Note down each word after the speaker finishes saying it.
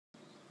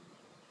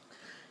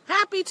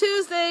Happy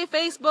Tuesday,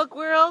 Facebook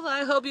world.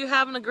 I hope you're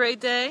having a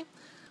great day.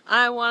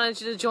 I wanted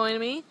you to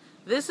join me.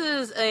 This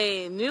is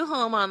a new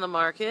home on the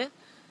market.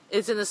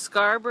 It's in the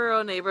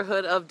Scarborough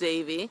neighborhood of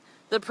Davie.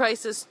 The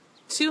price is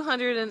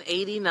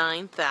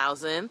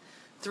 $289,000.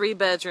 3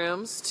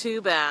 bedrooms,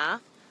 2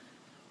 bath.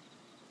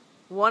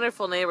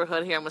 Wonderful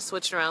neighborhood here. I'm going to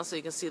switch it around so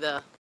you can see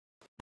the...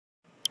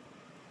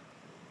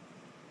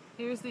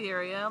 Here's the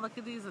area. Look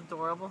at these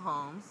adorable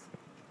homes.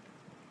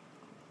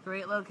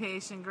 Great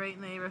location,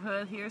 great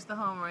neighborhood. Here's the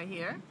home right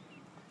here.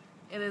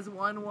 It is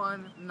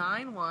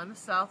 1191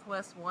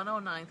 Southwest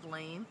 109th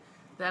Lane.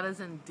 That is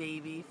in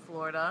Davie,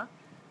 Florida.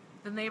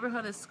 The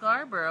neighborhood is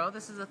Scarborough.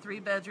 This is a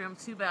 3-bedroom,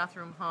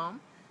 2-bathroom home.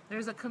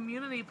 There's a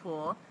community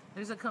pool.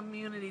 There's a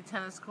community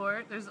tennis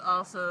court. There's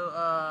also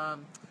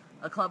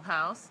a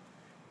clubhouse.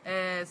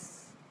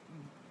 It's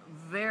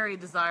very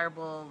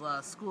desirable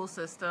school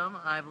system.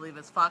 I believe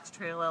it's Fox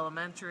Trail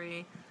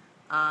Elementary.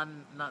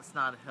 That's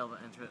not a hill,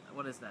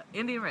 what is that?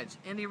 Indian Ridge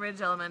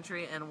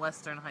Elementary and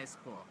Western High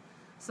School.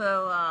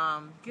 So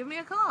give me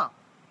a call.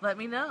 Let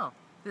me know.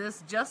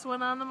 This just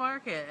went on the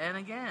market, and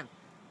again,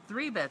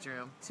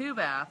 3-bedroom,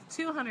 2-bath,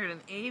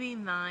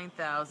 $289,000,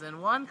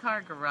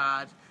 1-car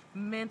garage,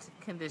 mint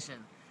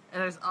condition.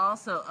 And there's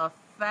also a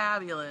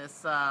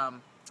fabulous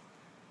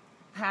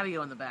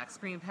patio in the back,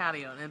 screen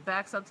patio, and it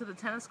backs up to the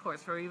tennis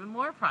courts for even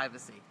more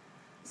privacy.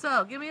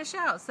 So give me a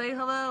shout, say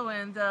hello,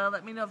 and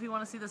let me know if you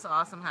want to see this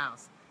awesome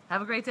house.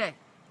 Have a great day.